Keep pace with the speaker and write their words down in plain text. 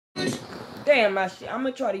Damn, my shit. I'm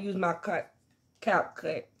gonna try to use my cap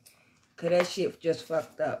cut. Cause that shit just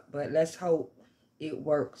fucked up. But let's hope it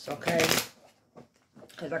works, okay?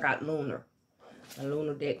 Cause I got lunar. A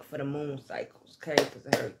lunar deck for the moon cycles, okay? Cause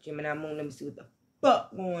I heard Gemini moon. Let me see what the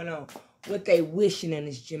fuck going on. What they wishing in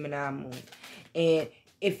this Gemini moon. And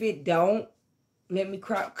if it don't, let me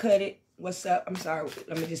crop cut it. What's up? I'm sorry.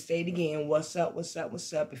 Let me just say it again. What's up? What's up?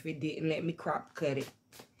 What's up? If it didn't, let me crop cut it.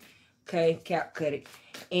 Okay? Cap cut it.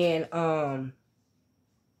 And,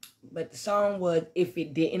 but the song was, if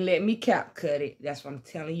it didn't let me cap cut it. That's what I'm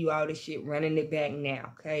telling you all this shit, running it back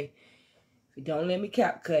now, okay? If you don't let me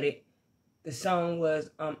cap cut it, the song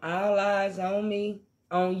was All Eyes on Me,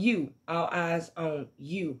 on You. All Eyes on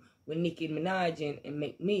You with Nicki Minaj and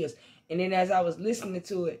Meek Mills. And then as I was listening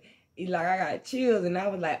to it, I got chills, and I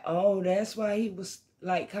was like, oh, that's why he was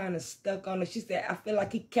like kind of stuck on it. She said, I feel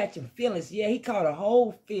like he catching feelings. Yeah, he caught a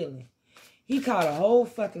whole feeling. He caught a whole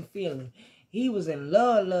fucking feeling. He was in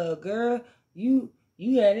love, girl. You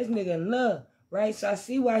had this nigga in love, right? So I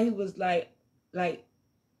see why he was like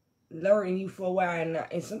luring you for a while,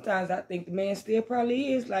 and sometimes I think the man still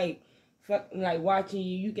probably is like fucking like watching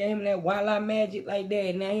you. You gave him that wild magic like that,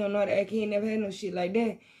 and now he don't know how to act. He ain't never had no shit like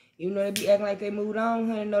that. Even though they be acting like they moved on,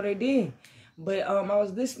 honey, no they did. But I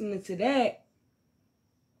was listening to that,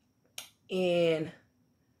 and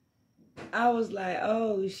I was like,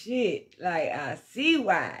 oh shit, like I see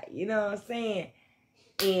why, you know what I'm saying?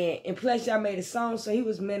 And plus y'all made a song, so he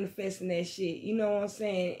was manifesting that shit, you know what I'm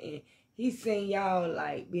saying? And he seen y'all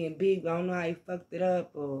like being big, but I don't know how he fucked it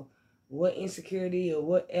up or what insecurity or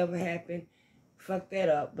whatever happened. Fucked that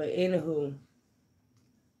up, but anywho.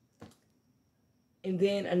 And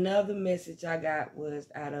then another message I got was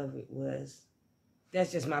out of it was,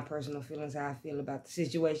 that's just my personal feelings, how I feel about the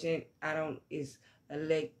situation. I ain't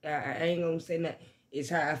gonna say nothing. It's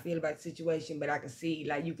how I feel about the situation, but I can see,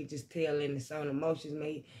 like, you could just tell in the song emotions,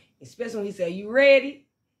 man. Especially when he said, you ready?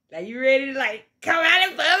 Like, you ready to, like, come out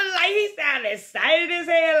in public? Like, he sounded excited as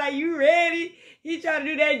hell. Like, you ready? He tried to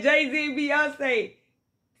do that Jay-Z and Beyonce.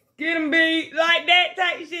 Get him beat. Like, that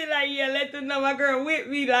type of shit. Like, yeah, let them know my girl with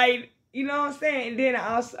me. Like, you know what I'm saying? And then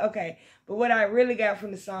I also, okay. But what I really got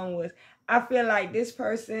from the song was, I feel like this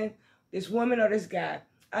person, this woman or this guy,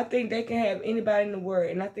 I think they can have anybody in the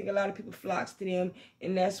world. And I think a lot of people flocks to them.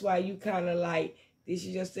 And that's why you kind of like, this is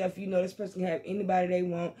yourself. You know this person can have anybody they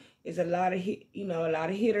want. There's a lot of, a lot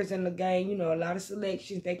of hitters in the game. You know, a lot of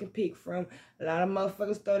selections they can pick from. A lot of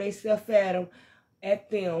motherfuckers throw themselves at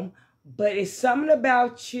them. But it's something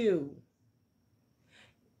about you.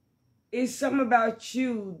 It's something about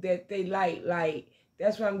you that they like. Like,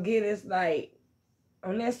 that's what I'm getting. It's like,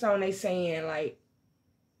 on that song they saying, like,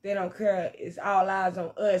 they don't care. It's all eyes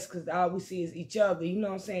on us because all we see is each other. You know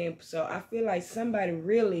what I'm saying? So I feel like somebody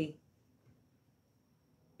really,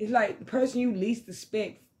 it's like the person you least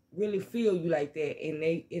expect really feel you like that.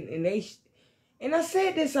 And I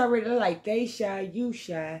said this already, like, they shy, you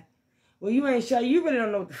shy. Well, you ain't shy. You really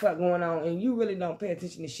don't know what the fuck going on. And you really don't pay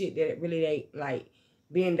attention to shit that really ain't, like,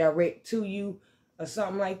 being direct to you or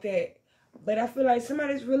something like that. But I feel like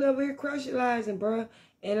somebody's really over here crushing, bro.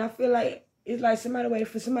 And I feel like it's like somebody waiting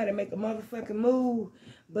for somebody to make a motherfucking move.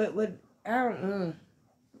 But I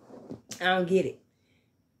don't get it.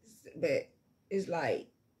 But it's like,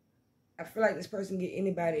 I feel like this person get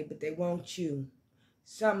anybody, but they want you.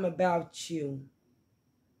 Something about you.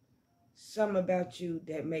 Something about you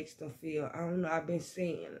that makes them feel, I don't know, I've been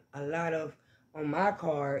seeing a lot of, on my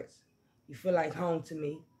cards, you feel like home to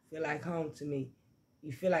me. Feel like home to me.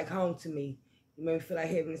 You feel like home to me. You make me feel like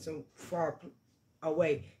heaven is so far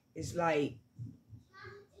away. It's like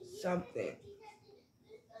something.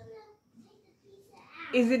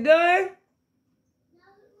 Is it done?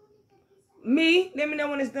 Me? Let me know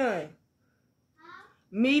when it's done.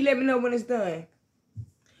 Me? Let me know when it's done.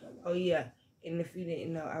 Oh, yeah. And if you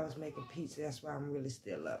didn't know, I was making pizza. That's why I'm really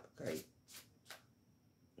still up, okay?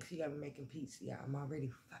 If you got me making pizza, yeah, I'm already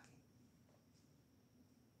fucking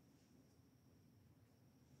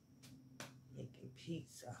making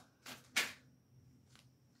pizza.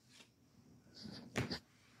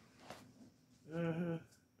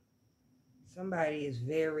 Somebody is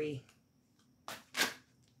very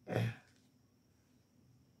I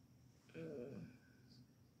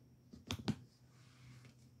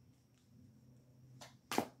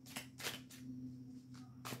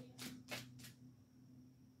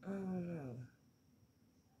don't know.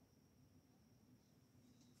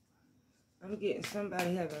 I'm getting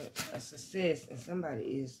somebody having a success and somebody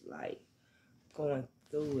is like going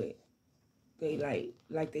through it. They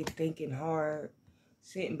like they thinking hard,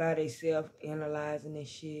 sitting by themselves, analyzing this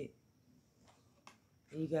shit.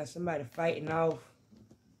 And you got somebody fighting off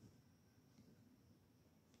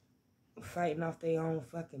fighting off their own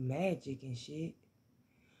fucking magic and shit.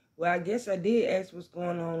 Well, I guess I did ask what's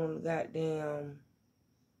going on the goddamn...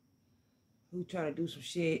 Who trying to do some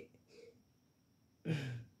shit.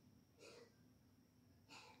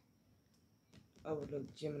 Overlook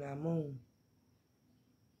the Gemini moon.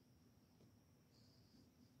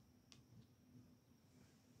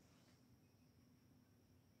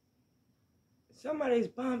 Somebody's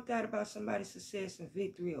bummed out about somebody's success and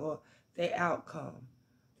victory or their outcome.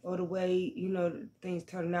 Or the way, you know, things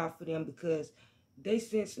turning out for them because they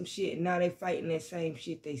sent some shit and now they fighting that same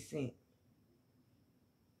shit they sent.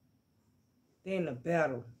 They're in a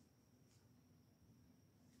battle.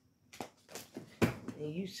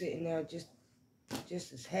 And you sitting there just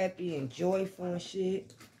as happy and joyful and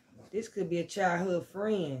shit. This could be a childhood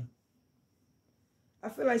friend. I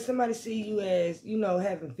feel like somebody see you as, you know,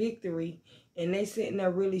 having victory and they sitting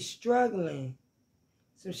there really struggling.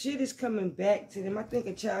 Some shit is coming back to them. I think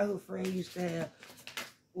a childhood friend used to have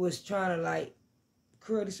was trying to like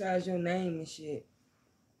criticize your name and shit.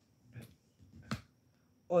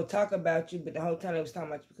 Or talk about you, but the whole time they was talking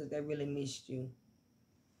about you because they really missed you.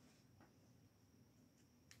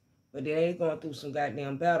 But they ain't going through some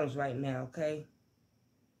goddamn battles right now, okay?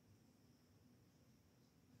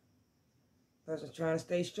 Person trying to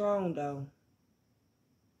stay strong, though.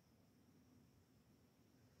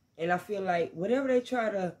 And I feel like whatever they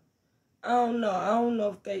try to, I don't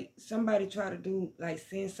know if somebody try to do, like,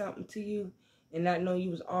 send something to you and not know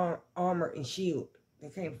you was armor and shield. They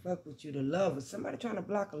can't fuck with you to love it. Somebody trying to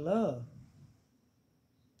block a love.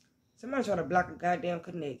 Somebody trying to block a goddamn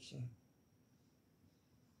connection.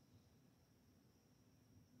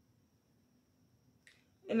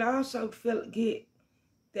 And I also feel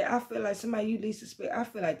like somebody you least suspect, I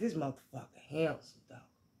feel like this motherfucker handsome, though.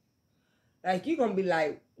 Like, you gonna be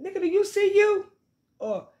like, nigga, do you see you?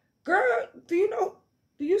 Or, girl, do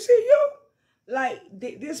you see you? Like,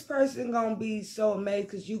 this person gonna be so amazed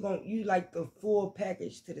because you like the full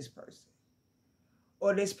package to this person.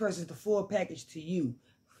 Or this person's the full package to you.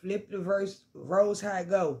 Flip the verse, rose how it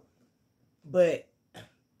go. But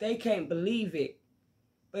they can't believe it.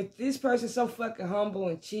 But this person's so fucking humble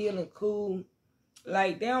and chill and cool.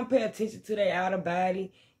 Like, they don't pay attention to their outer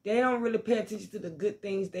body. They don't really pay attention to the good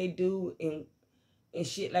things they do and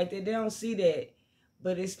shit like that. They don't see that.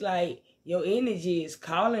 But it's like your energy is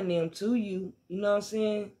calling them to you. You know what I'm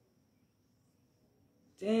saying?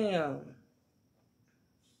 Damn.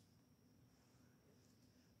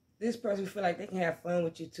 This person feel like they can have fun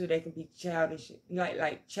with you too. They can be childish,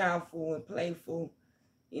 like childful and playful.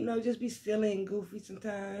 You know, just be silly and goofy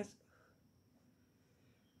sometimes.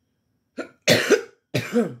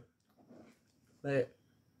 But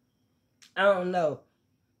I don't know.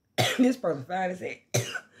 This person fine as heck.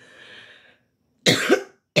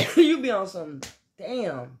 You be on some,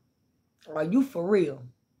 damn, are you for real?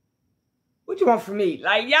 What you want from me?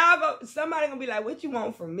 Like, somebody gonna be like, what you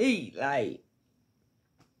want from me? Like,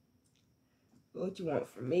 what you want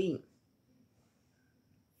from me?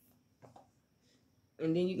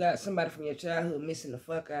 And then you got somebody from your childhood missing the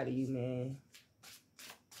fuck out of you, man.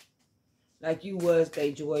 Like you was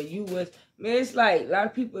their joy. You was, man, it's like a lot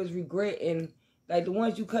of people is regretting. Like the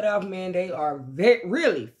ones you cut off, man, they are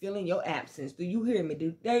really feeling your absence. Do you hear me,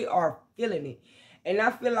 dude? They are feeling it. And I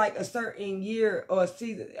feel like a certain year or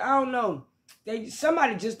season, I don't know.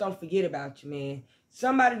 Somebody just don't forget about you, man.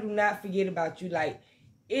 Somebody do not forget about you. Like,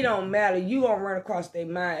 it don't matter. You gonna run across their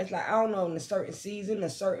mind. It's like, I don't know, in a certain season, a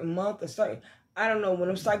certain month, I don't know, when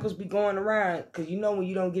them cycles be going around, because you know when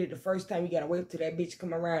you don't get it the first time, you got to wait till that bitch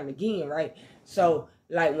come around again, right? So,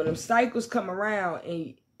 like, when them cycles come around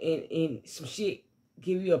and some shit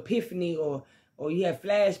give you epiphany or you have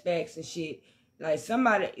flashbacks and shit, like,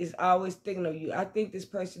 somebody is always thinking of you. I think this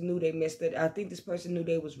person knew they messed it. I think this person knew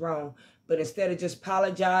they was wrong. But instead of just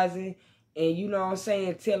apologizing and, you know what I'm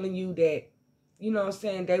saying, telling you that, you know what I'm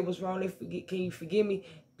saying, they was wrong, can you forgive me?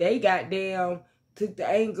 They goddamn took the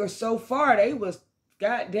anger so far, they was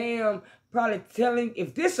goddamn probably telling,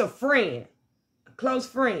 if this a friend, a close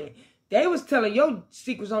friend, they was telling your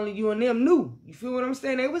secrets only you and them knew. You feel what I'm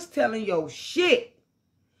saying? They was telling your shit.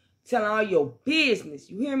 Telling all your business.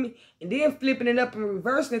 You hear me? And then flipping it up and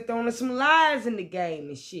reversing it, throwing some lies in the game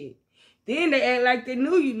and shit. Then they act like they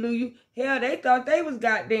knew you. Hell, they thought they was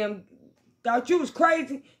goddamn, thought you was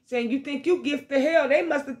crazy. Saying you think you gifted. Hell, they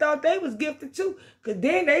must have thought they was gifted too. Because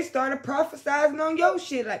then they started prophesizing on your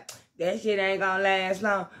shit. Like, that shit ain't gonna last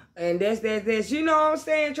long. And this. You know what I'm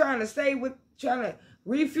saying? Trying to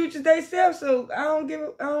refute themselves. So I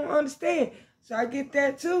don't understand. So I get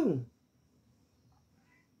that too.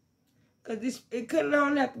 Because it couldn't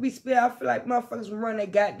only have to be spelled. I feel like motherfuckers will run their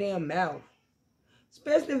goddamn mouth.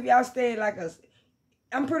 Especially if y'all stay like a,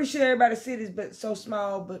 I'm pretty sure everybody's cities but so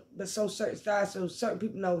small, but so certain size, so certain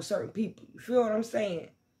people know certain people. You feel what I'm saying?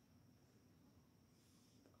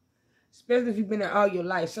 Especially if you've been there all your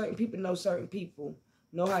life. Certain people know certain people.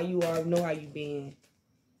 Know how you are, know how you been.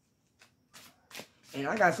 And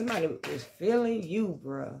I got somebody that's feeling you,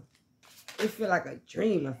 bro. It feel like a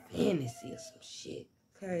dream, a fantasy or some shit.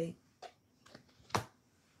 Okay?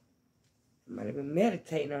 Somebody been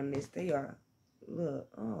meditating on this. They are, look,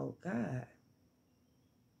 oh God.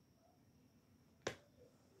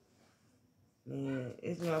 Man,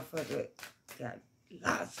 this motherfucker got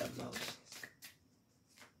lots of emotions.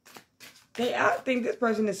 I think this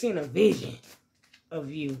person has seen a vision of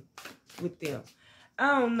you with them.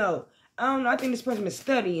 I don't know. I think this person been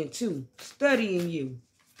studying too. Studying you.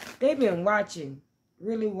 They've been watching.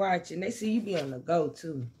 Really watching. They see you be on the go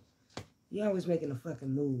too. You always making a fucking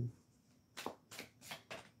move.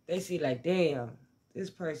 They see like, damn, this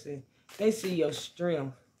person, they see your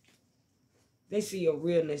strength. They see your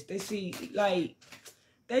realness. They see like,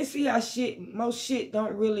 they see how most shit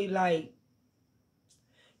don't really like.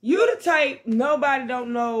 You the type nobody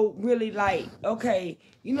don't know really like, okay,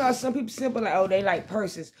 you know how some people simple like, oh, they like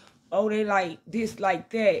purses. Oh, they like this, like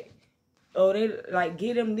that. Oh, they like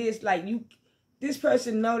get them this, like you. This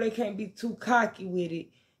person know they can't be too cocky with it.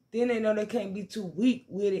 Then they know they can't be too weak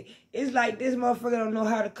with it. It's like this motherfucker don't know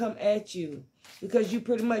how to come at you. Because you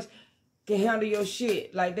pretty much can handle your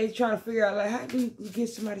shit. Like they trying to figure out like, how do you get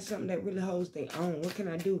somebody something that really holds their own? What can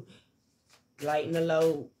I do? Lighten the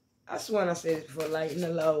load. I swear I said this before, lighten the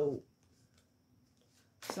load.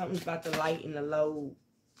 Something's about to lighten the load.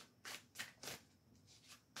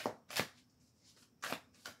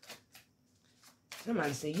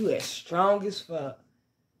 Somebody say you as strong as fuck.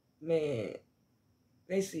 Man,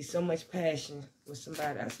 they see so much passion with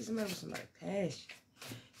somebody. I see somebody with somebody passion.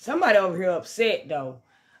 Somebody over here upset though.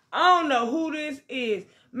 I don't know who this is.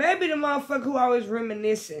 Maybe the motherfucker who always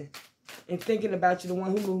reminiscing and thinking about you, the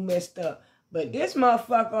one who messed up. But this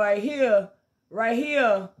motherfucker right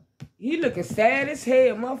here, he looking sad as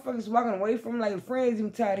hell. Motherfuckers walking away from like friends.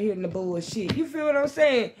 I'm tired of hearing the bullshit. You feel what I'm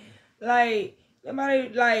saying? Like, somebody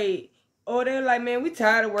like, oh, they're like, man, we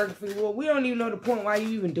tired of working for you. Well, we don't even know the point why you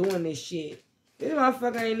even doing this shit. This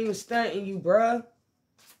motherfucker ain't even stunting you, bruh.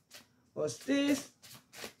 Or sis.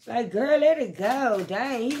 Like, girl, let it go.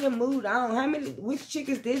 Dang, he done moved on. Which chick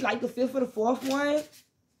is this? Like the 5th or the 4th one?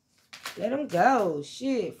 Let him go.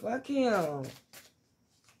 Shit, fuck him.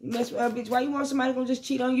 You mess with a bitch. Why you want somebody gonna just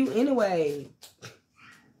cheat on you anyway?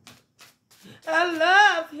 I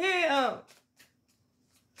love him.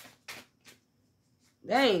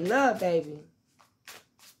 That ain't love, baby.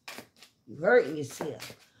 You hurting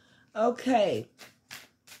yourself. Okay.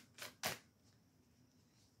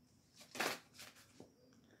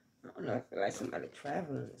 I don't know. I feel like somebody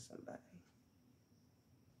traveling with somebody.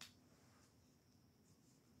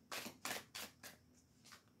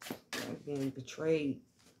 I'm being betrayed.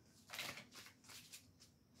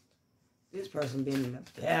 This person been in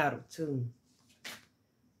a battle too.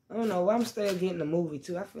 I don't know. I'm still getting the movie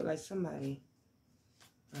too. I feel like somebody.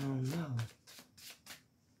 I don't know.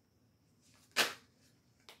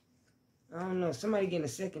 I don't know. Somebody getting a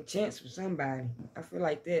second chance for somebody. I feel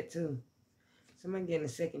like that too. Somebody getting a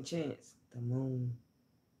second chance. The moon.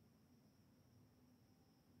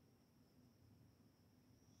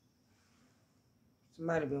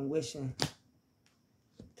 Somebody been wishing.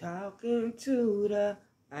 Talking to the...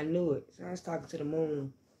 I knew it. So I was talking to the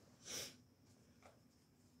moon.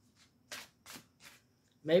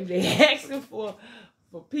 Maybe they asking for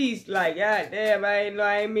peace. Like, God damn,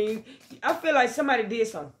 I mean. I feel like somebody did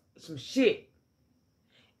some shit.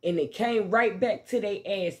 And it came right back to their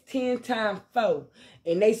ass 10 times 4.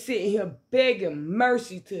 And they sitting here begging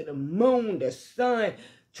mercy to the moon, the sun,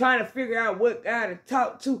 trying to figure out what guy to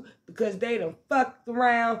talk to because they done fucked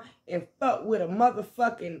around and fucked with a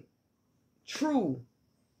motherfucking true.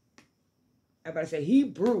 I about to say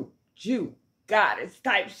Hebrew, Jew, goddess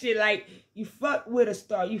type shit. Like, you fuck with a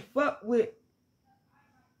star. You fuck with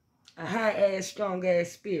a high-ass,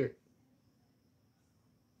 strong-ass spirit.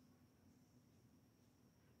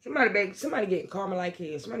 Somebody getting karma like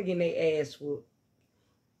hell. Somebody getting their ass whooped.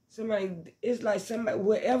 It's like somebody,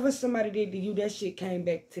 whatever somebody did to you, that shit came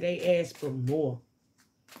back to their ass for more.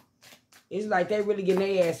 It's like they really getting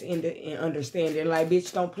their ass in understanding. Like,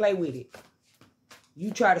 bitch, don't play with it.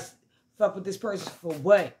 You try to fuck with this person for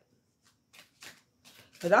what?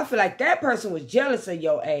 Because I feel like that person was jealous of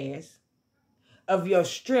your ass, of your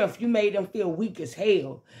strength. You made them feel weak as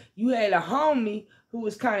hell. You had a homie who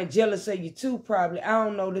was kind of jealous of you too, probably. I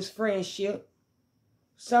don't know, this friendship.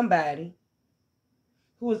 Somebody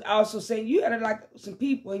who was also saying, you had like some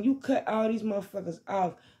people and you cut all these motherfuckers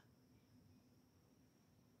off.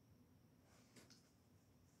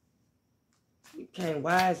 You became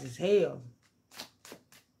wise as hell.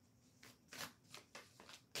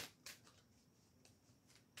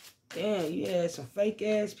 Damn, you had some fake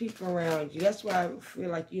ass people around you. That's why I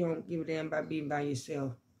feel like you don't give a damn about being by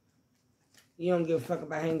yourself. You don't give a fuck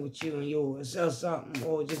about hanging with you and yours or something,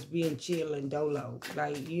 or just being chill and dolo.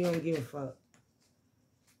 Like, you don't give a fuck.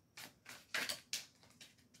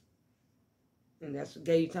 And that's what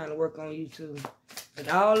gave you time to work on you too. But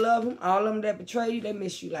all of them that betray you, they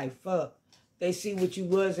miss you like fuck. They see what you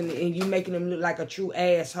was and you making them look like a true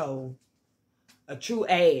asshole. A true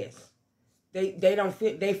ass. They don't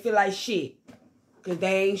feel, they feel like shit. Because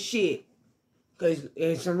they ain't shit. Because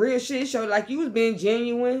some real shit showed like you was being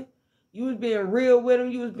genuine. You was being real with them.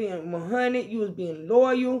 You was being 100. You was being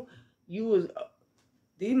loyal. You was,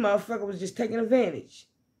 these motherfuckers was just taking advantage.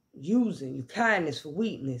 Using your kindness for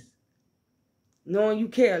weakness. Knowing you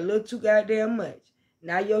care a little too goddamn much.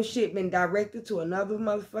 Now your shit been directed to another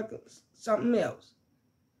motherfucker, something else.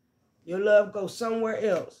 Your love goes somewhere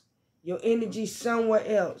else. Your energy somewhere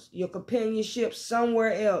else. Your companionship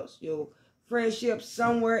somewhere else. Your friendship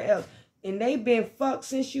somewhere else. And they been fucked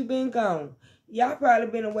since you been gone. Y'all probably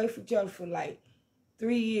been away from each other for like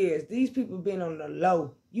 3 years. These people been on the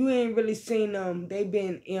low. You ain't really seen them. They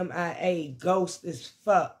been MIA, ghost as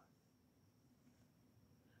fuck.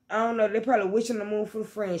 I don't know. They probably wishing the moon for the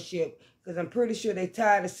friendship. Because I'm pretty sure they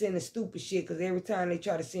tired of sending stupid shit. Because every time they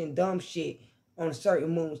try to send dumb shit on certain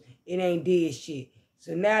moons, it ain't did shit.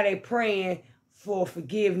 So now they praying for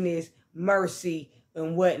forgiveness, mercy,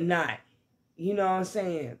 and whatnot. You know what I'm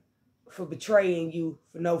saying? For betraying you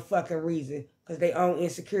for no fucking reason. Because they own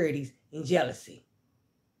insecurities and jealousy.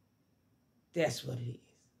 That's what it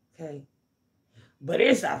is. Okay? But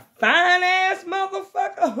it's a fine-ass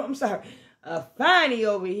motherfucker. I'm sorry. A finey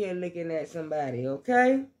over here looking at somebody,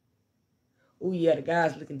 okay? Oh, yeah, the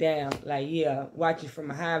guy's looking down. Like, yeah, watching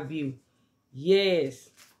from a high view. Yes.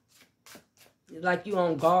 It's like you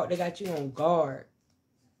on guard. They got you on guard.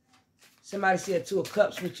 Somebody said 2 of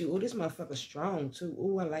cups with you. Oh, this motherfucker strong, too.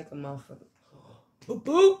 Oh, I like a motherfucker. Boop,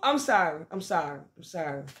 boop. I'm sorry.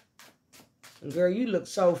 And girl, you look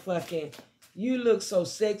so fucking... You look so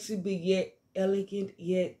sexy, but yet elegant,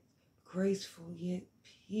 yet graceful, yet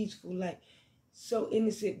peaceful. Like, so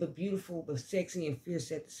innocent, but beautiful, but sexy and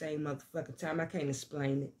fierce at the same motherfucking time. I can't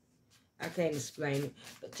explain it.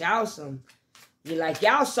 But y'all some... You're like,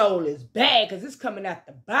 y'all soul is bad because it's coming out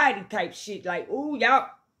the body type shit. Like, ooh, y'all...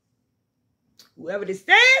 Whoever this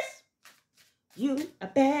is, you a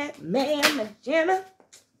bad man, Jenna.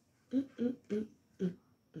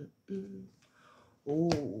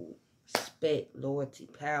 Ooh, respect, loyalty,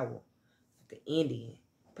 power. The Indian.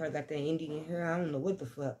 Probably got that Indian here. I don't know what the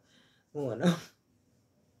fuck going on.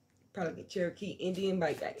 Probably get Cherokee Indian,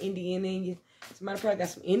 but got Indian in you. Somebody probably got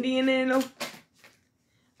some Indian in them.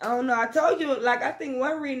 I don't know. I told you, like, I think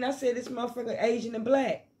one reading I said this motherfucker Asian and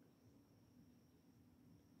black.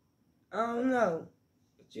 I don't know.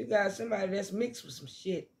 But you got somebody that's mixed with some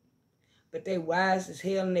shit. But they wise as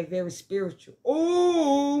hell and they very spiritual.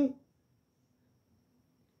 Ooh!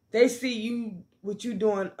 They see you, what you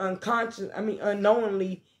doing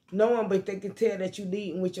unknowingly, knowing, but they can tell that you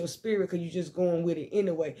leading with your spirit because you just going with it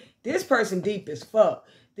anyway. This person deep as fuck.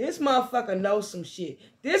 This motherfucker knows some shit.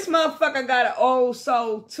 This motherfucker got an old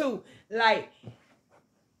soul too. Like,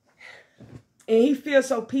 and he feels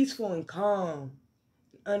so peaceful and calm.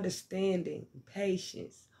 Understanding,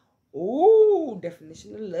 patience. Ooh,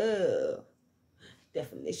 definition of love.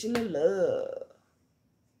 Definition of love.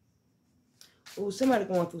 Ooh, somebody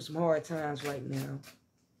going through some hard times right now.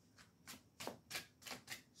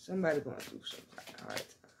 Somebody going through some hard times.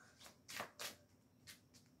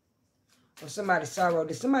 Or somebody's sorrow.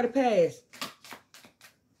 Did somebody pass?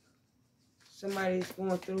 Somebody's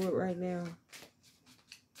going through it right now.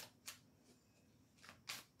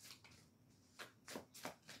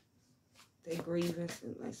 They grieving.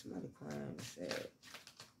 Like somebody crying. Sad.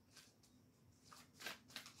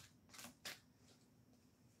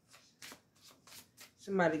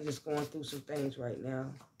 Somebody just going through some things right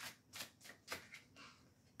now.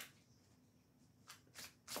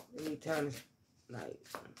 They need time to, like,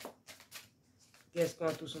 I guess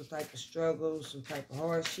going through some type of struggle, some type of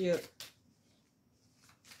hardship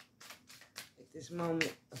at this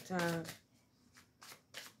moment of time.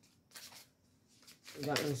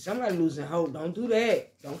 And somebody losing hope. Don't do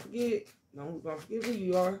that. Don't forget. Don't forget who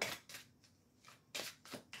you are.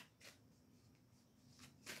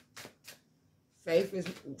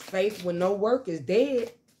 Faith with no work is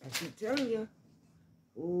dead. I keep telling you.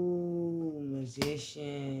 Ooh,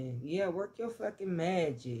 magician. Yeah, work your fucking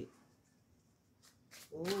magic.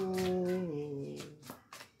 Ooh.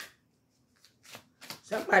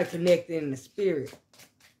 Somebody connected in the spirit.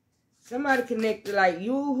 Somebody connected, like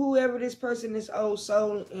you, whoever this person is, old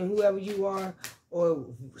soul, and whoever you are, or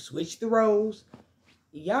switch the roles.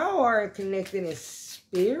 Y'all are connected in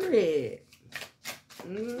spirit.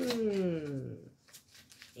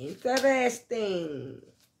 Interesting.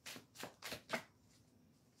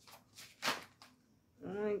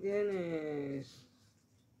 Oh my goodness.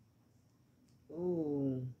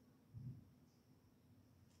 Ooh.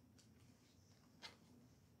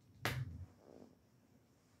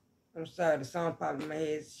 I'm sorry, the song popped in my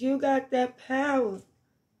head. You got that power,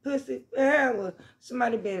 pussy power.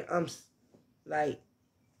 Somebody been like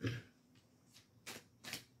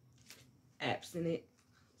abstinent,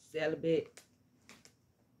 celibate.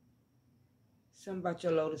 Something about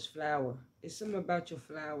your lotus flower. It's something about your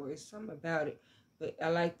flower. It's something about it. But I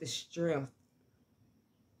like the strength.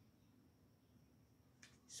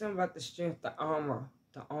 Something about the strength, the armor.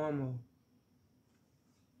 The armor.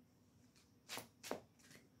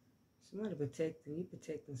 Somebody protecting. You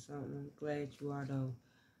protecting something. I'm glad you are, though.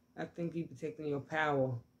 I think you protecting your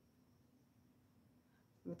power.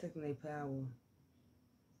 You're protecting their power.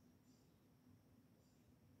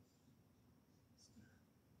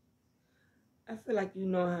 I feel like you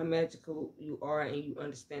know how magical you are and you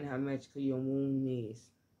understand how magical your womb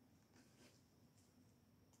is.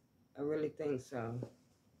 I really think so.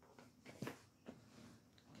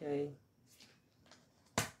 Okay.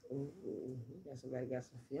 Ooh, you got somebody got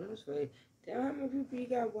some feelings for it. Damn, how many people you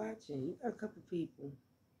got watching? You got a couple people.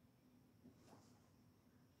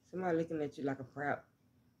 Somebody looking at you like a proud.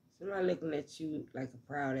 Somebody looking at you like a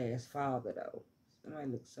proud ass father though.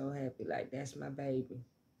 Somebody looks so happy, like that's my baby,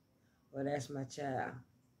 or that's my child.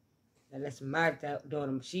 Now that's my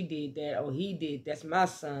daughter. She did that, or he did. That's my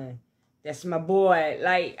son. That's my boy.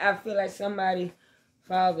 Like I feel like somebody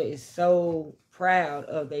father is so proud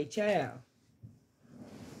of their child.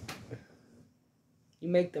 You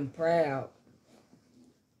make them proud.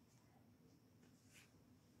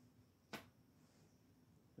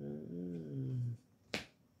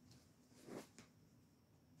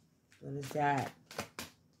 What is that?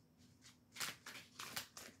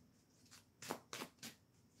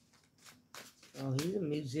 Oh, he's a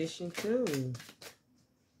musician too.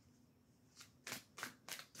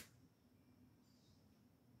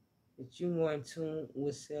 That you more in tune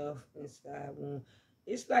with self inside one.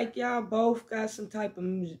 It's like y'all both got some type of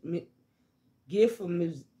gift for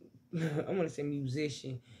music. I'm gonna say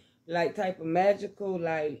musician, like type of magical,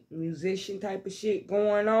 like musician type of shit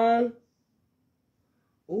going on.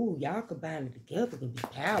 Ooh, y'all combine it together can be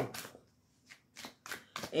powerful.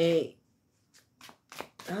 And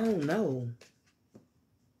I don't know.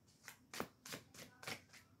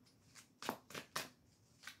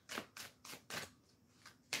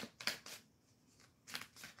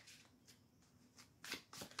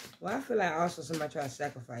 Well, I feel like also somebody try to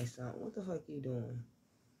sacrifice something. What the fuck you doing?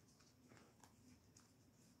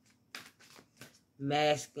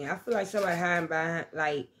 Masking. I feel like somebody hiding behind,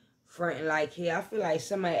 like, fronting like here. I feel like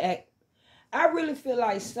somebody act. I really feel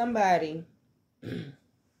like somebody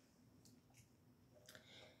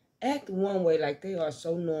act one way like they are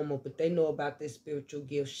so normal, but they know about this spiritual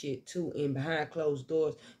gift shit too. And behind closed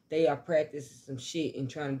doors, they are practicing some shit and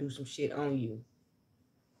trying to do some shit on you.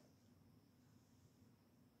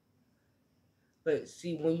 But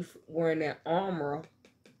see, when you wearing that armor,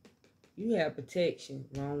 you have protection.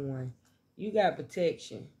 Wrong one. You got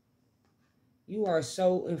protection. You are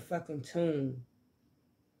so in fucking tune.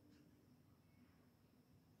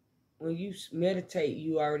 When you meditate,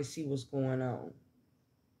 you already see what's going on.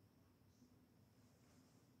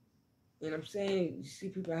 And I'm saying, you see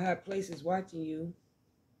people in high places watching you.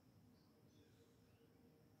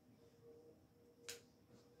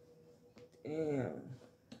 Damn.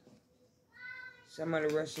 Somebody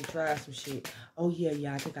rush and try some shit. Oh,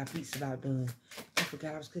 yeah, I think our pizza's about done. I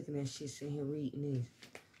forgot I was cooking that shit, sitting here reading this.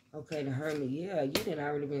 Okay, the hermit. Yeah, you done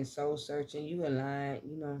already been soul searching. You aligned.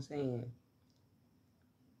 You know what I'm saying?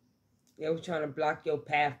 They were trying to block your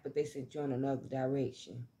path, but they sent you in another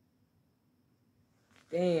direction.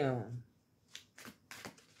 Damn.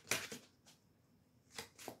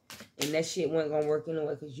 And that shit wasn't going to work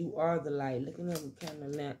anyway because you are the light. Look at them kind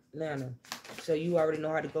of lantern. So you already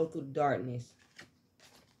know how to go through the darkness.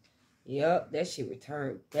 Yup, that shit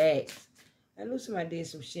returned back. I knew somebody did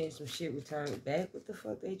some shit returned back. What the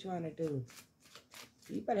fuck they trying to do?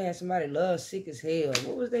 You better have somebody love sick as hell.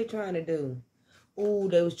 What was they trying to do? Ooh,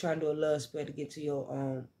 they was trying to do a love spell to get to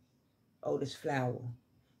your oldest flower.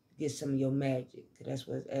 get some of your magic. Cause that's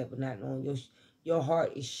what it's at, but not knowing your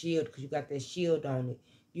heart is shielded because you got that shield on it.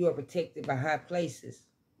 You are protected by high places.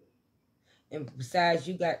 And besides,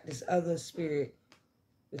 you got this other spirit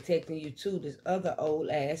protecting you too, this other old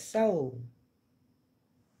ass soul.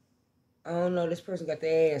 I don't know, this person got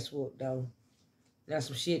their ass whooped though. Now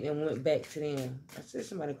some shit and went back to them. I said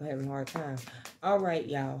somebody gonna have a hard time. All right,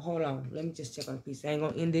 y'all, hold on. Let me just check on the piece. I ain't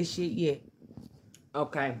gonna end this shit yet.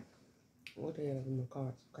 Okay. What the hell are my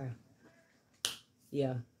cards? Okay.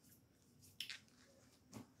 Yeah.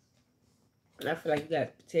 And I feel like you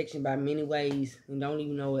got protection by many ways and don't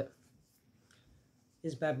even know it.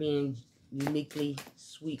 It's by being uniquely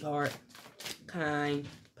sweetheart, kind,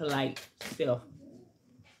 polite self.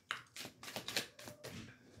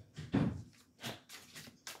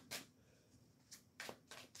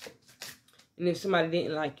 And if somebody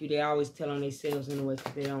didn't like you, they always tell on themselves anyway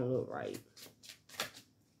because they don't look right.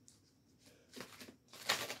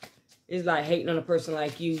 It's like hating on a person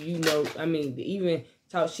like you. You know, I mean, even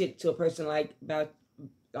talk shit to a person like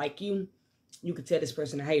you, you could tell this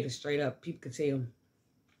person a hater straight up. People could tell.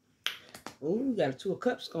 Ooh, we got a 2 of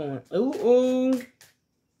Cups going. Ooh, ooh.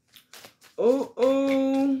 Ooh,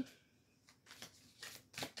 ooh.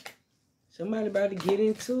 Somebody about to get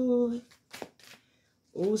into it.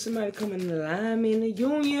 Ooh, somebody coming in alignment in the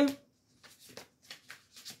union.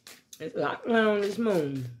 It's locked on this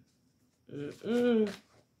moon.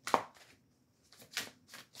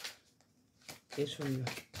 It's from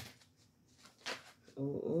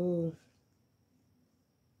ooh.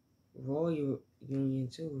 Royal union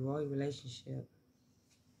too. Royal relationship.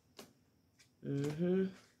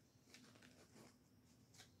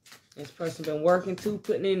 This person been working too,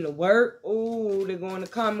 putting in the work. Ooh, they're going to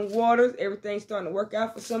common waters. Everything's starting to work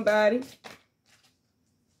out for somebody.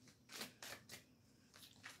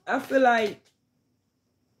 I feel like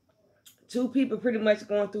 2 people pretty much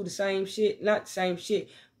going through the same shit. Not the same shit,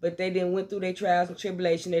 but they done went through their trials and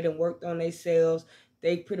tribulation. They done worked on themselves.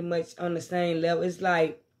 They pretty much on the same level. It's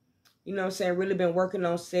like, you know what I'm saying, really been working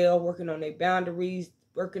on self, working on their boundaries,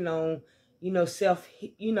 working on, you know, self,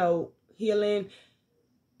 you know, healing.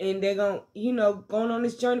 And they're going, you know, going on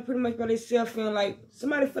this journey pretty much by themselves, feeling like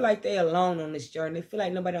somebody feel like they're alone on this journey. They feel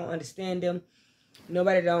like nobody don't understand them.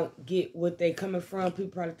 Nobody don't get what they coming from. People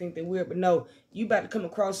probably think they're weird, but no, you about to come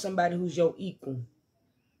across somebody who's your equal.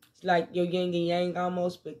 It's like your yin and yang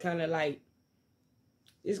almost, but kind of like,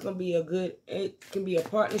 it's going to be a good, it can be a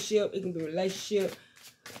partnership, it can be a relationship.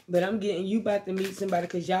 But I'm getting you about to meet somebody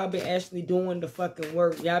because y'all been actually doing the fucking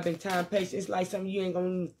work. Y'all been time patient. It's like something you ain't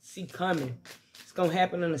going to see coming. It's going to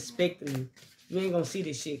happen unexpectedly. You ain't going to see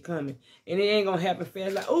this shit coming. And it ain't going to happen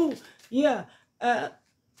fast. Like, oh, yeah, I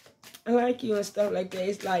like you and stuff like that.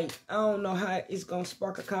 It's like, I don't know how it's going to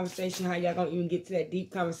spark a conversation, how y'all going to even get to that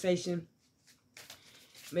deep conversation.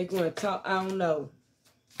 Make you want to talk. I don't know.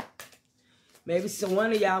 Maybe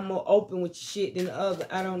one of y'all more open with your shit than the other.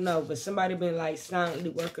 I don't know. But somebody been like silently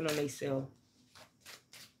working on themselves.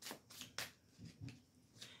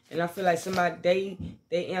 And I feel like somebody,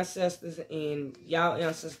 they ancestors and y'all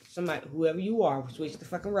ancestors, somebody, whoever you are, switch the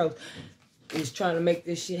fucking roles, is trying to make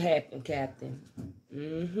this shit happen, Captain.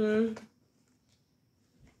 Ooh,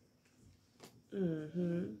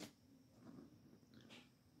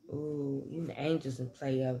 even the angels in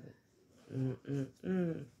play of it.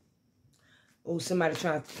 Oh, somebody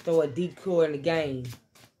trying to throw a decoy in the game.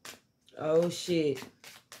 Oh, shit.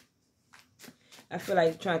 I feel like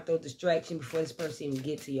you're trying to throw distraction before this person even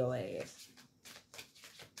get to your ass.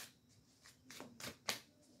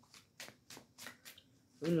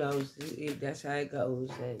 Who knows? That's how it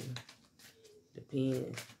goes. It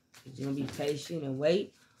depends. You're going to be patient and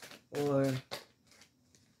wait, or,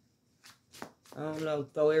 I don't know,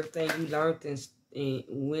 throw everything you learned and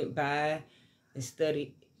went by and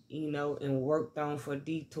studied, you know, and worked on for a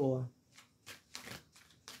detour.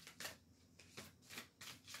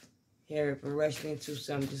 Harry been rushing into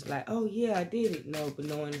something just like, oh yeah, I did it. No, but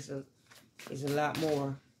knowing it's a lot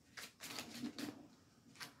more.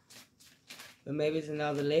 But maybe it's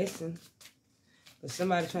another lesson. But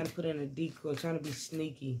somebody trying to put in a decoy, trying to be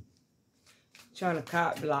sneaky, trying to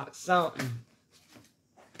cop block something.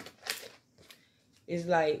 It's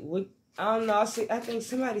like, what? I don't know. I think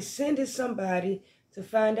somebody sending somebody to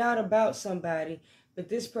find out about somebody, but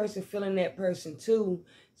this person feeling that person too.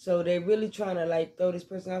 So they really trying to like throw this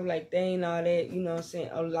person out like they ain't all that, you know what I'm saying?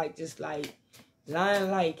 Or like just like lying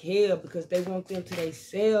like hell because they want them to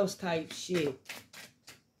themselves type shit.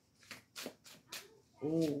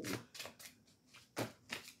 Ooh.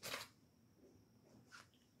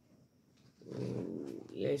 Ooh.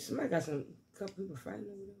 Yeah, somebody got couple people fighting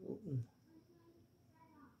over there. Ooh.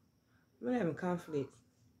 I'm having conflicts.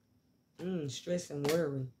 Stress and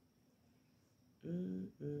worry.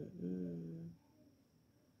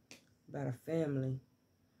 About a family.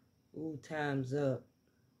 Ooh, time's up.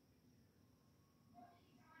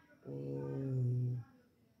 Ooh.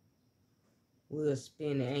 We'll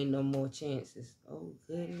spin it. Ain't no more chances. Oh,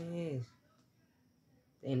 goodness.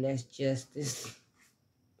 And that's justice.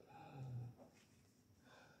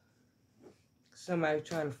 Somebody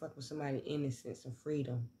trying to fuck with somebody innocence and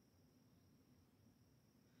freedom.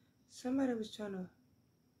 Somebody was trying to...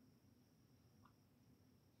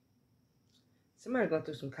 Somebody going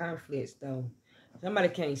through some conflicts, though. Somebody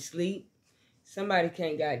can't sleep. Somebody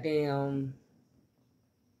can't goddamn...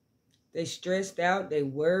 They stressed out. They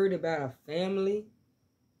worried about a family.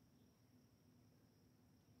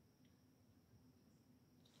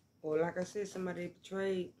 Or like I said, somebody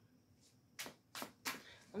betrayed.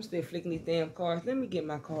 I'm still flicking these damn cards. Let me get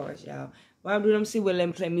my cards, y'all. While I'm doing, let me see what. Let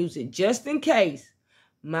me play music. Just in case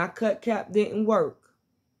my cut cap didn't work,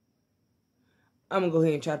 I'm going to go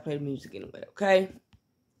ahead and try to play the music anyway, okay?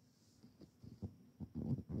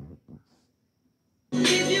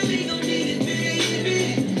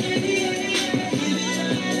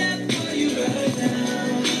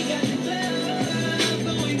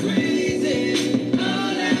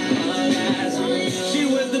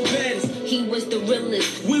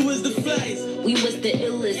 We was the flies. We was the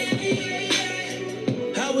illest.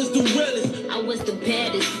 I was the realest. I was the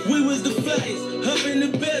baddest. We was the flies. Up in the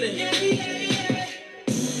building.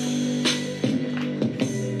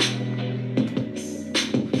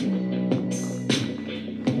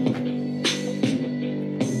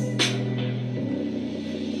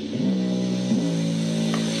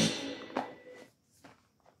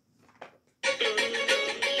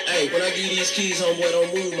 Hey, when I give these keys, homeboy,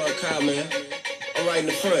 don't move my car, man. I'm right in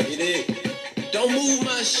the front, you dig? Don't move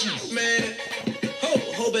my shit, man.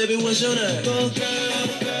 Ho, baby, what's your name? Go, girl,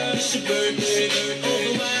 it's your birthday.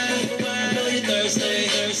 Over wine, I know you're thirsty.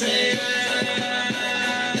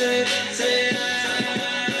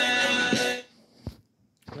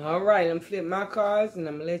 All right, I'm flipping my cards, and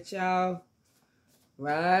I'm going to let y'all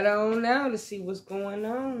ride on now to see what's going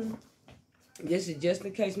on. This is just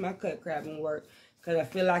in case my cut crap won't work, because I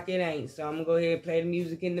feel like it ain't. So I'm going to go ahead and play the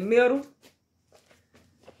music in the middle.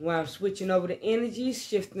 While I'm switching over the energies,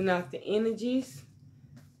 shifting out the energies.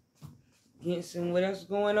 Getting some what else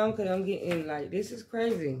going on, because I'm getting like, this is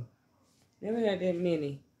crazy. Never had that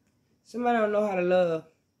many. Somebody don't know how to love.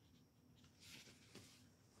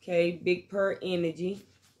 Okay, big purr energy.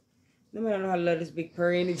 Nobody don't know how to love this big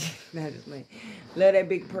purr energy. Not just like, love that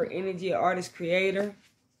big purr energy, artist, creator,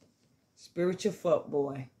 spiritual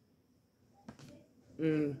fuckboy.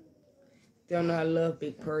 Don't know how to love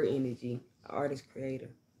big purr energy, artist, creator.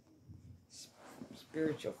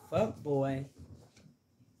 Spiritual fuck boy.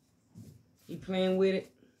 You playing with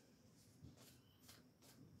it?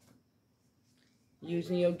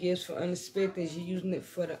 Using your gifts for unexpected. You're using it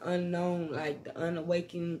for the unknown, like the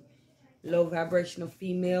unawakened, low vibrational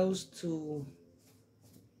females to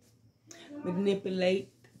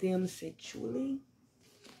manipulate them sexually.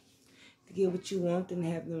 To get what you want and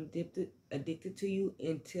have them addicted to you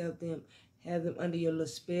and have them under your little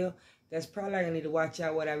spell. That's probably like I need to watch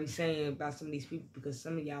out what I be saying about some of these people, because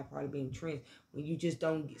some of y'all probably being trends when you just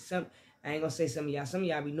don't get some. I ain't gonna say some of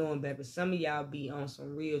y'all be knowing better, but some of y'all be on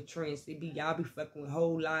some real trends. Y'all be fucking with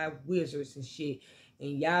whole live wizards and shit,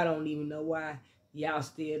 and y'all don't even know why y'all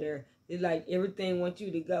still there. It's like everything wants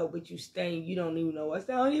you to go, but you stay. You don't even know why. I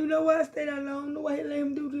don't even know why I stayed that long. No way he let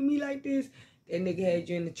him do to me like this. That nigga had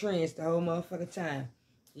you in the trance the whole motherfucking time.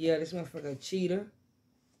 Yeah, this motherfucker a cheater.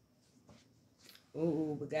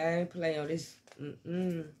 Ooh, but God didn't play on this.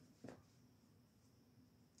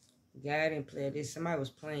 God didn't play this. Somebody was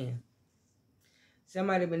playing.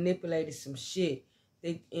 Somebody manipulated some shit.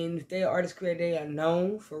 And if they're artist creator, they are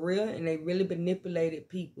known for real, and they really manipulated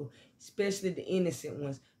people, especially the innocent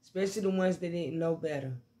ones, especially the ones that didn't know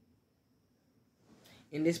better.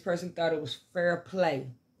 And this person thought it was fair play.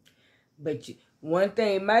 But one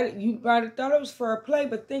thing, you might have thought it was fair play,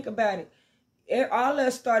 but think about it. All of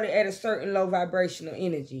us started at a certain low vibrational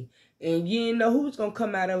energy. And you didn't know who was going to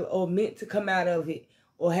come out of it or meant to come out of it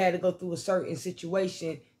or had to go through a certain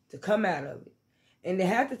situation to come out of it. And then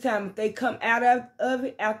half the time, if they come out of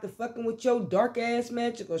it after fucking with your dark-ass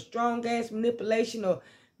magic or strong-ass manipulation or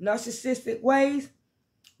narcissistic ways,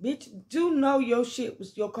 bitch, do know your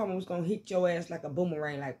karma was going to hit your ass like a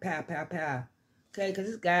boomerang, like pow, pow, pow. Okay, because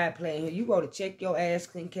this guy playing here. You wrote a check your ass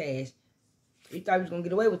in cash. You thought you was going to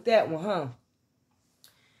get away with that one, huh?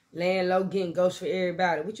 Laying low, getting ghosts for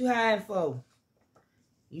everybody. What you hiding for?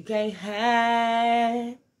 You can't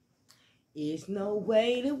hide. It's no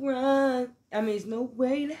way to run. It's no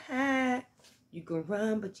way to hide. You can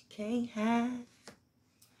run, but you can't hide.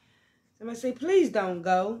 Somebody say, please don't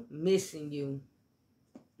go. Missing you.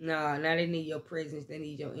 No, now they need your presence. They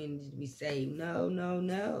need your energy to be saved. No, no,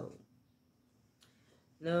 no.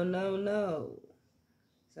 No, no, no.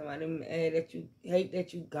 Somebody that you hate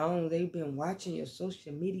that you gone. They've been watching your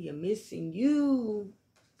social media, missing you.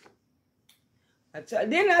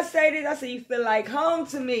 Didn't I say this? I said, you feel like home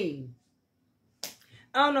to me.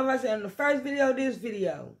 I don't know if I said in the first video or this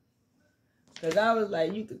video. Because I was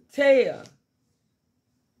like, you could tell.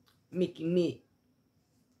 Mickey Mick.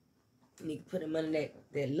 Nigga put him under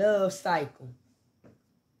that love cycle.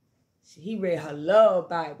 See, he read her love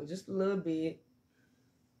Bible just a little bit.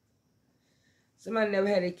 Somebody never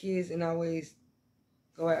had their kids and always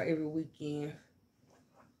go out every weekend.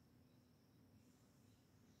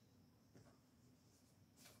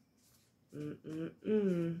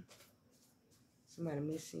 Somebody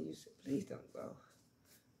missing you. Said, please don't go.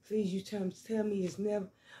 Please, you tell me it's never.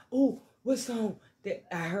 Oh, what song that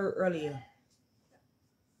I heard earlier?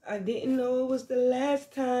 I didn't know it was the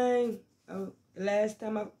last time. Oh, the last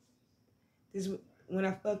time when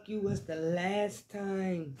I fuck you was the last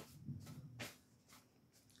time.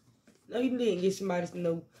 No, you didn't get somebody to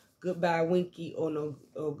know goodbye Winky or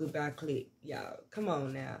goodbye Click. Y'all, come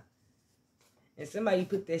on now. And somebody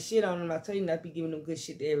put that shit on them. I tell you not to be giving them good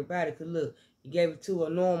shit to everybody. Because look, you gave it to a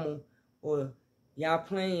normal or y'all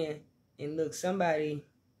playing. And look, somebody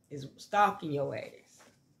is stalking your ass.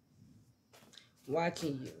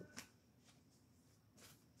 Watching you.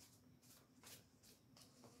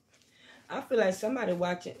 I feel like somebody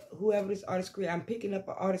watching, whoever this artist creator, I'm picking up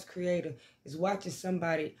an artist creator, is watching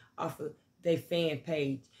somebody off of their fan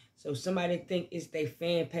page. So somebody think it's their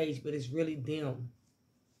fan page, but it's really them.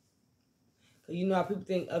 Because you know how people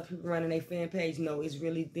think other people running their fan page? No, it's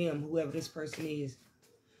really them, whoever this person is.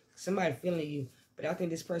 Somebody feeling you. But I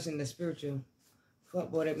think this person is spiritual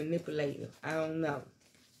fuckboy that manipulator. I don't know.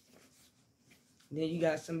 Then you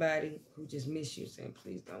got somebody who just miss you saying,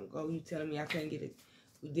 please don't go. You telling me I can't get it.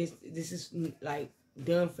 This is like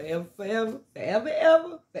done forever, forever, forever,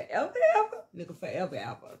 ever, forever, ever. Nigga, forever,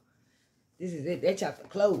 ever. This is it. That chapter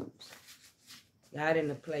closed. God in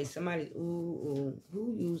the place. Somebody, who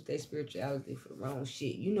used their spirituality for the wrong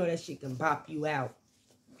shit? You know that shit can bop you out.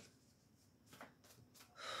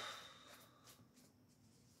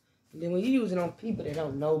 And then when you use it on people that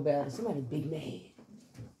don't know better, somebody big mad.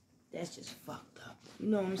 That's just fucked up. You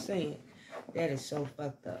know what I'm saying? That is so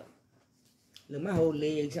fucked up. Look, my whole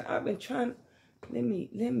legs. I've been trying. Let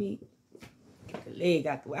me get the leg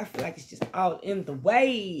out the way. I feel like it's just all in the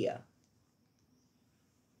way.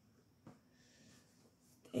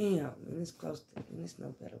 Damn, man, it's close to, and it's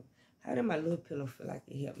no better. How did my little pillow feel like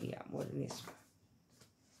it helped me out more than this one?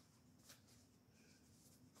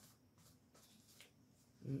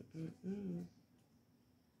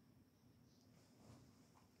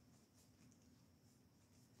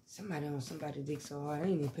 Somebody on somebody's dick so hard, I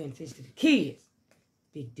ain't even paying attention to the kids.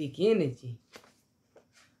 Big dick energy.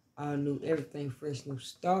 All new, everything fresh, new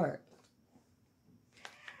start.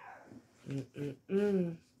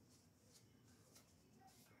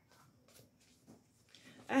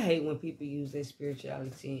 I hate when people use their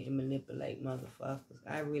spirituality and manipulate motherfuckers.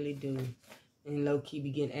 I really do. And low-key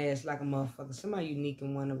be getting ass like a motherfucker. Somebody unique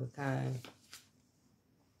and one of a kind.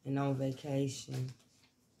 And on vacation.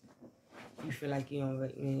 You feel like you're on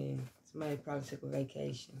vacation. Man, somebody probably took a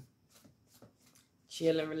vacation.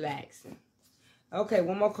 Chilling, relaxing. Okay,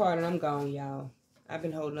 one more card and I'm gone, y'all. I've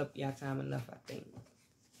been holding up y'all time enough, I think.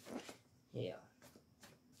 Yeah.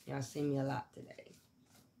 Y'all seen me a lot today.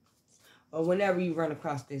 Or whenever you run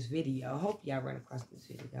across this video. I hope y'all run across this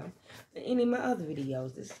video. But any of my other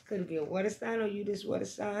videos. This could be a water sign or you this water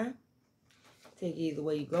sign. Take it either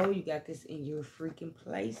way you go. You got this in your freaking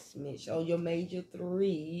placement. Show your major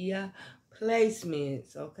 3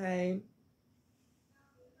 placements, okay?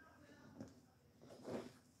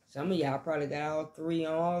 Some of y'all probably got all 3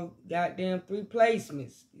 on all goddamn 3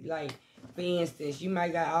 placements. Like, for instance, you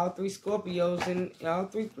might got all 3 Scorpios and all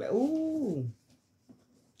 3 ooh.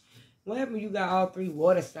 What happened? You got all 3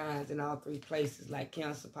 water signs in all 3 places, like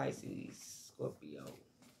Cancer, Pisces, Scorpio.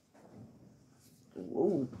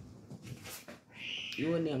 Ooh.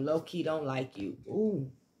 You and them low-key don't like you. Ooh.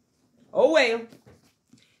 Oh, well.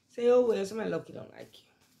 Say, oh, well. Somebody low-key don't like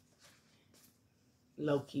you.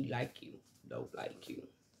 Low-key like you. Don't like you.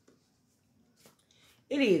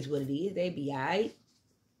 It is what it is. They be all right.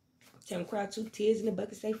 Tell them cry 2 tears in the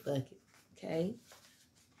bucket. Say, fuck it. Okay?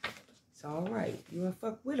 It's all right. You ain't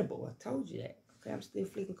fuck with a boy. I told you that. Okay? I'm still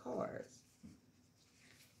flicking cards.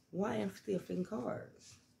 Why am I still flicking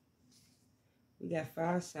cards? We got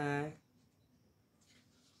fire sign.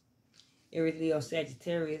 Aries, Leo,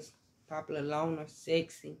 Sagittarius. Popular loner,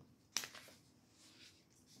 sexy.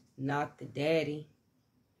 Not the daddy.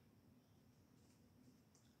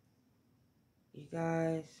 You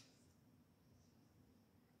guys.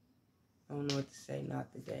 I don't know what to say,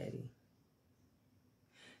 not the daddy.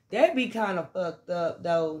 That'd be kind of fucked up,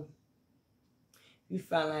 though. You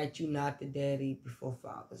find out you not the daddy before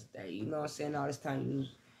Father's Day. You know what I'm saying? All this time you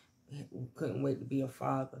couldn't wait to be a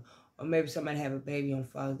father. Or maybe somebody have a baby on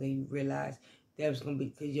Father's Day. You realize that was going to be,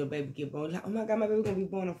 because your baby get born. Like, oh my God, my baby going to be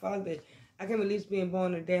born on Father's Day. I can't believe being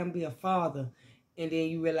born today and be a father. And then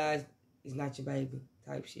you realize it's not your baby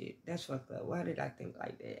type shit. That's fucked up. Why did I think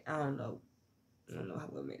like that? I don't know. I don't know how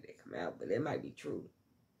we made that come out, but it might be true.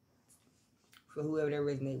 For whoever that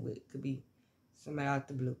resonate with. It could be somebody out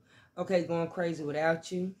the blue. Okay, going crazy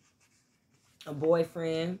without you. A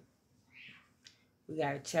boyfriend. We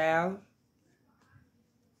got a child.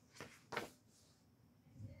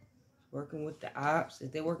 Working with the ops.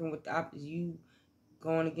 If they're working with the ops, you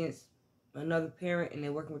going against another parent and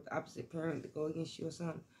they're working with the opposite parent to go against you or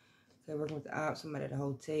something. Okay, working with the ops, somebody at the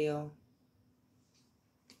hotel.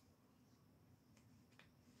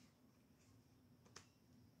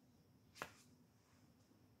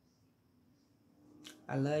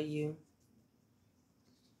 I love you.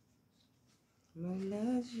 I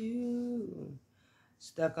love you.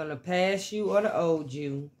 Stuck on the past you or the old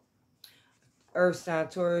you. Earth sign,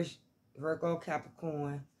 Taurus, Virgo,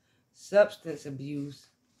 Capricorn. Substance abuse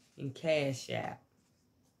and cash out.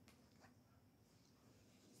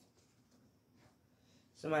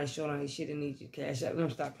 Somebody showed on this shit and needs you cash out. Let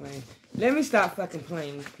me stop playing. Let me stop fucking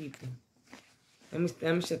playing with people. Let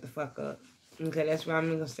me shut the fuck up. Okay, that's why I'm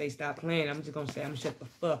not gonna say stop playing. I'm just gonna say I'm shut the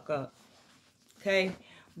fuck up. Okay?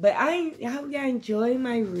 But I hope y'all enjoy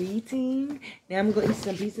my reading. Now I'm gonna eat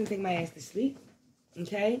some pizza and take my ass to sleep.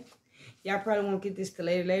 Okay? Y'all probably won't get this till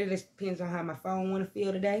later. This depends on how my phone wanna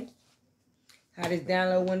feel today. How this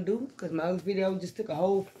download wanna do. Because my other video just took a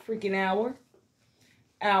whole freaking hour.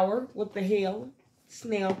 What the hell?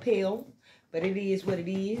 Snail pill. But it is what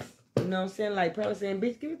it is. You know what I'm saying? Like probably saying,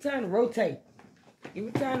 bitch, give it time to rotate. Give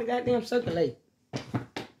it time to goddamn circulate.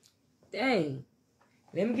 Dang.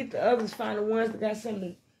 Let me get the others, find the ones that got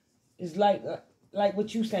something that's like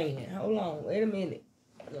what you saying. Hold on, wait a minute.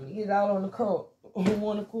 Let me get it all on the court. On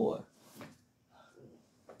one accord.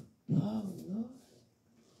 Oh, Lord.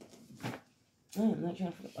 I'm not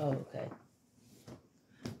trying to... Oh, okay.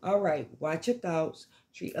 All right. Watch your thoughts.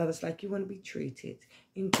 Treat others like you want to be treated.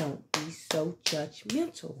 And don't be so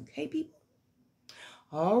judgmental. Okay, people?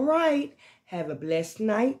 All right. Have a blessed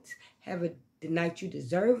night. have the night you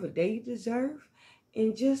deserve, a day you deserve,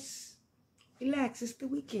 and just relax. It's the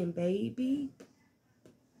weekend, baby.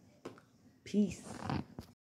 Peace.